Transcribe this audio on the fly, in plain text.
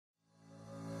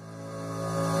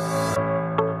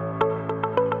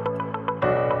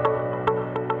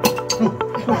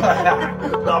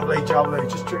Lovely, jubbly,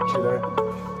 just tricked you there.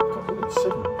 God, look at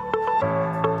 7.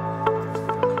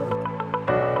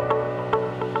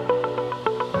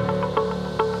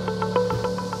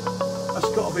 That's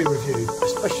got to be reviewed,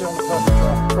 especially on the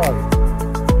Perfectdraft Pro.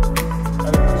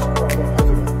 And it is quite a lot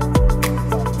heavier.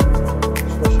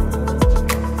 Especially on the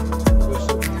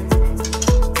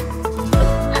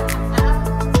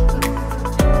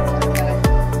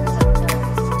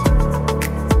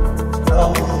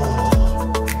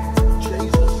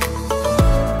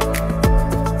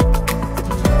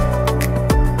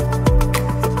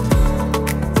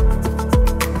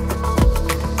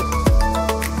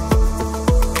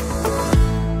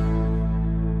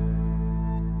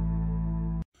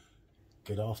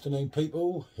Good afternoon,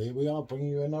 people. Here we are bringing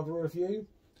you another review,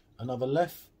 another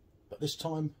Leffe, but this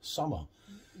time summer.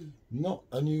 Not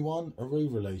a new one, a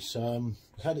re-release. We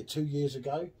had it 2 years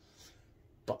ago,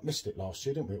 but missed it last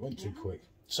year, didn't we? It went too quick.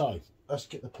 So let's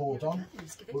get the pour done.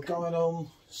 We're going on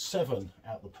 7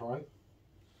 out the Pro. Do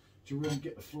you really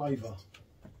get the flavour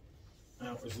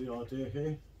out is the idea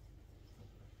here.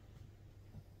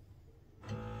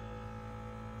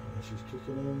 And she's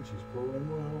kicking in, she's pouring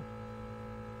well.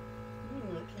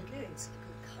 Looking good, it's a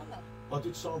good colour. I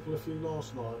did sample a few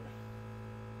last night,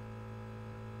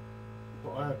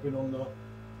 but I have been on the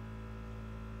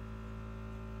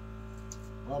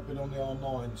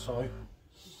R9, so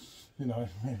you know.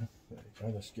 Yeah, there you go.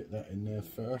 Let's get that in there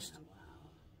first.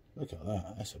 Look at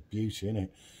that. That's a beauty, isn't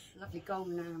it? Lovely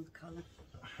golden amber colour.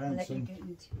 Handsome.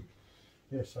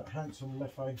 Yes, that handsome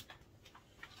Leffe.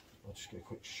 I'll just get a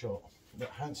quick shot.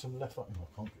 That handsome Leffe. Oh,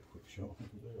 I can't get a quick shot.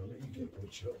 I'll let you get a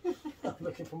quick shot. I'm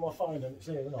looking for my phone and it's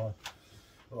here, isn't I?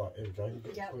 Right, here we go. You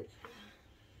get a quick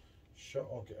shot.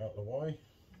 I'll get out of the way.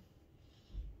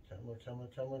 Camera, camera,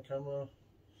 camera, camera.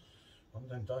 One of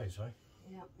them days, eh?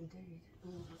 Yeah, indeed.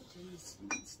 Oh, geez.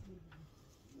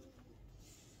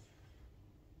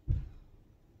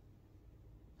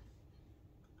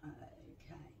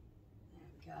 Okay, there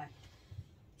we go.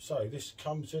 So this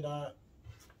comes in at,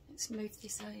 Let's move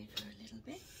this over a little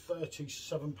bit.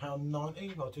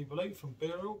 £37.90, I do believe, from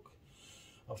Beerhawk.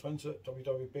 Our friends at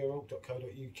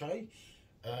www.beerhawk.co.uk.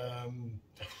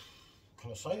 What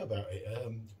can I say about it?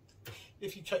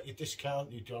 If you take your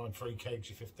discount, you're going 3 kegs,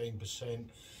 your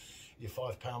 15%, your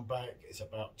 £5 back, it's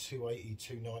about £2.80,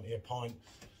 £2.90 a pint.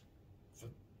 For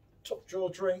top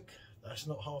drawer drink, that's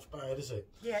not half bad, is it?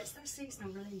 Yeah, it's their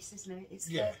seasonal release, isn't it? It's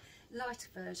the lighter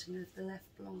version of the Leffe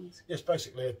Blondes. It's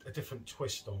basically a different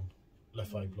twist on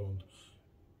Leffe Blonde.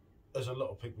 As a lot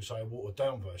of people say, a watered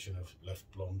down version of Leffe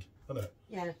Blonde, isn't it?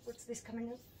 Yeah, what's this coming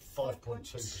in?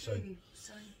 5.2%.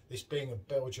 This being a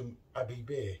Belgian Abbey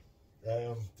beer.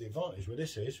 The advantage with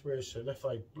this is, whereas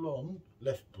Leffe Blonde,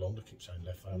 I keep saying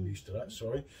Leffe, I'm used to that,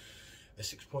 sorry. A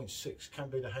 6.6 can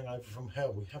be the hangover from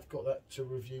hell. We have got that to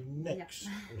review next,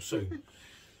 or soon,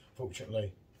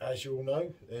 fortunately. As you all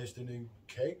know, there's the new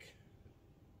keg.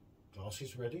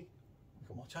 Glasses ready. I've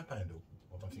got my tap handle.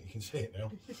 I don't think you can see it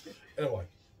now. Anyway,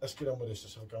 let's get on with this.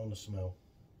 Let's have a go on the smell.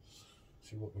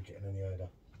 See what we're getting in the odour.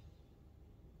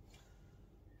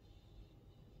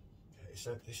 It's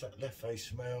that Leffe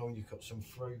smell, and you've got some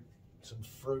fruit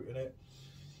in it.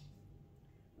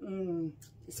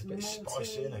 It's a bit malty,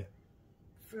 spicy, isn't it?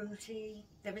 Fruity.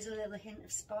 There is a little hint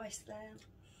of spice there.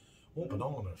 Or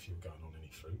banana if you're going on any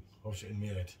fruit. Or is it in my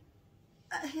head?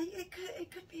 It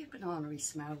could be a banana-y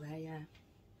smell there, yeah.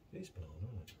 It is banana,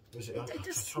 isn't it? Is It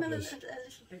does smell a little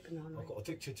bit banana. I got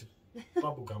addicted to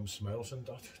bubblegum smells and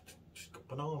I just got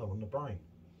banana on the brain.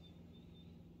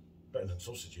 Better than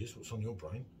sausages. What's on your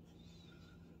brain?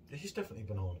 It is definitely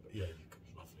banana, but yeah, you've got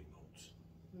lovely malts.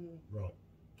 Right,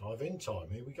 dive in time.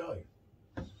 Here we go.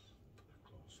 Put that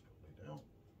glass properly down.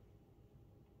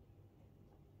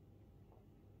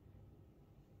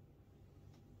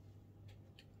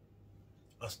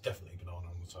 That's definitely banana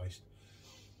on the taste.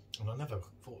 And I never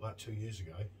thought that 2 years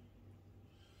ago.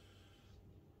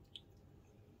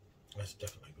 That's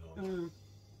definitely banana.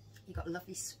 You've got a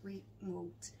lovely sweet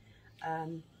malt.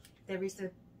 There is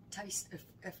a taste of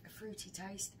a fruity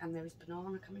taste, and there is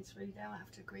banana coming through there. I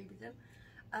have to agree with them.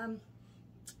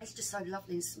 It's just so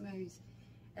lovely and smooth.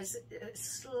 There's a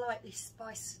slightly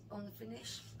spice on the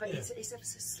finish, but it's ever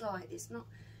so slight. It's not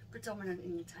predominant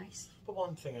in the taste. But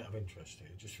one thing out of interest here,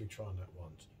 just through trying that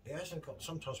once, it hasn't got.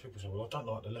 Sometimes people say, "Well, I don't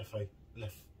like the Leffe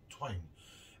twang."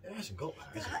 It hasn't got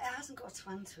that. It hasn't got a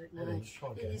twang to it. No, let's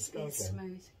try again. It's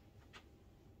smooth.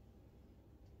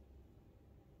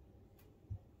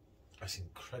 That's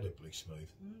incredibly smooth,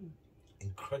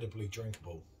 incredibly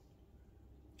drinkable,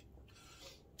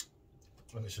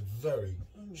 and it's a very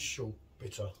short,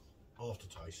 bitter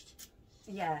aftertaste.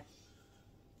 Yeah.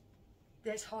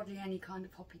 there's hardly any kind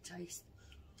of hoppy taste.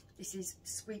 This is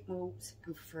sweet malt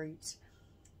and fruit.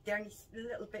 The only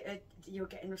little bit you're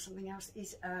getting of something else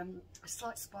is a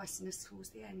slight spiciness towards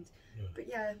the end. Yeah. But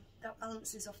yeah, that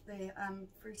balances off the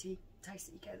fruity taste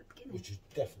that you get at the beginning. Which is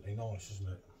definitely nice, isn't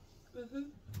it? Mm-hmm.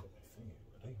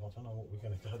 I don't know what we're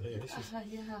going to go there. This is,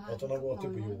 yeah, I don't know what I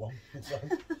did with your one. So,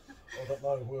 I don't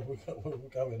know where we're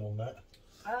going on that.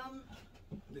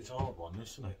 It's a hard one,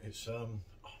 isn't it? It's I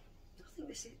think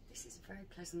this is a very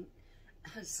pleasant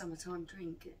summertime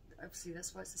drink. Obviously,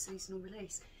 that's why it's a seasonal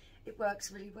release. It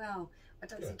works really well. I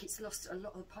don't think it's lost a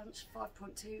lot of the punch.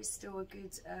 5.2 is still a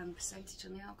good percentage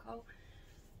on the alcohol.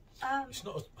 It's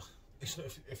not. It's not,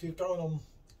 if you're going on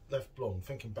Leffe Blonde,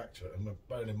 thinking back to it, and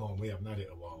bearing in mind we haven't had it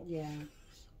a while. Yeah.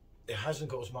 It hasn't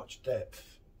got as much depth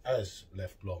as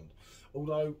Leffe Blonde.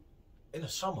 Although, in the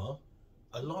summer,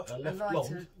 a lighter Leffe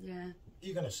Blonde,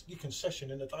 you can session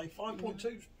in a day.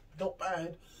 5.2's not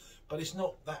bad, but it's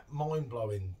not that mind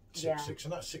blowing 6.6,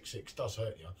 and that 6.6 does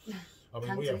hurt you. I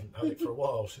mean, we haven't had it for a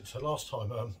while since the last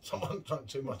time someone drank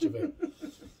too much of it.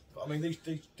 But I mean,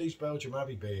 these Belgium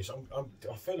Abbey beers,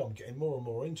 I feel I'm getting more and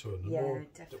more into them. The more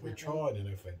that we're trying and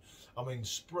everything. I mean,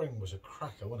 Spring was a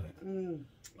cracker, wasn't it?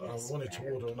 Yes, I wanted to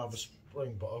order another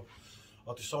Spring, but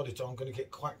I decided I'm going to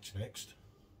get Quacked next,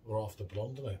 or after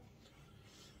Blonde, isn't it?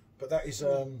 But that is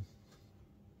a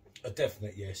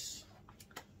definite yes.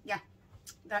 Yeah,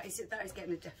 that is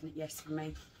getting a definite yes for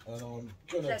me. And I'm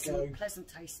gonna go pleasant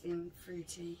tasting,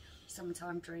 fruity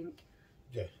summertime drink.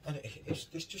 Yeah, and it's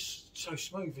just so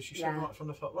smooth, as you said, right from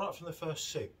the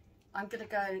first sip. I'm gonna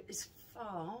go as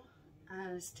far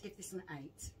as to give this an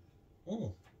 8.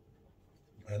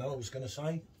 And I was gonna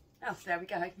say, oh, there we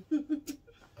go. An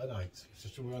 8. It's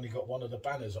just we've only got one of the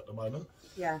banners at the moment.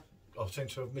 Yeah. I seem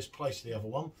to have misplaced the other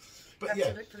one. But for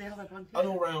the other one. An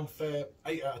all-round fair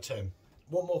 8 out of 10.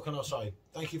 What more can I say?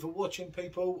 Thank you for watching,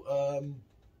 people.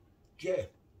 Yeah,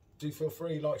 do feel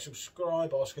free, like,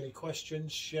 subscribe, ask any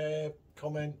questions, share,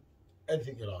 comment,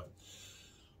 anything you like.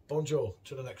 Bonjour,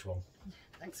 to the next one.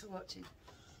 Thanks for watching.